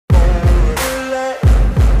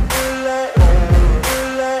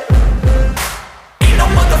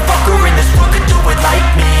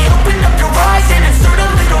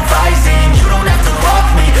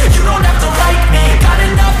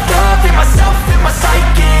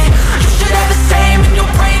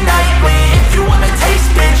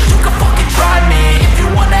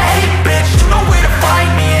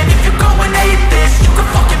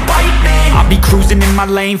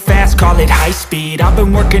my lane fast, call it high speed. I've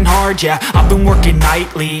been working hard, yeah, I've been working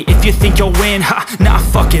nightly. If you think you'll win, ha, not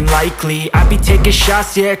fucking likely. I be taking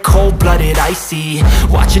shots, yeah, cold-blooded, icy.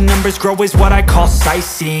 Watching numbers grow is what I call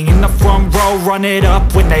sightseeing. In the front row, run it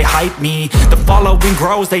up when they hype me. The following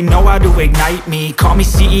grows, they know how to ignite me. Call me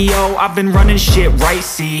CEO, I've been running shit right,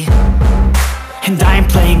 see. And I ain't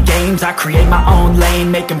playing games, I create my own lane,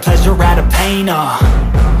 making pleasure out of pain,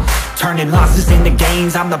 turning losses into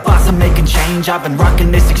gains. I'm the boss, I'm making change. I've been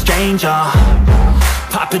rocking this exchange,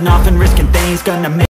 popping off and risking things. Gonna make